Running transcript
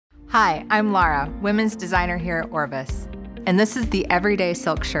Hi, I'm Lara, women's designer here at Orvis, and this is the everyday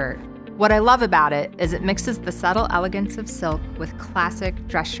silk shirt. What I love about it is it mixes the subtle elegance of silk with classic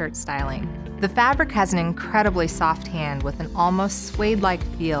dress shirt styling. The fabric has an incredibly soft hand with an almost suede-like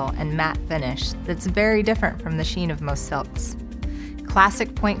feel and matte finish that's very different from the sheen of most silks.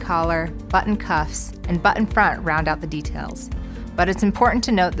 Classic point collar, button cuffs, and button front round out the details, but it's important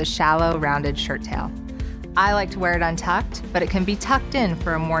to note the shallow, rounded shirt tail. I like to wear it untucked, but it can be tucked in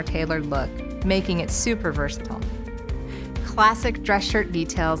for a more tailored look, making it super versatile. Classic dress shirt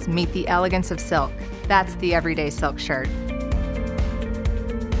details meet the elegance of silk. That's the everyday silk shirt.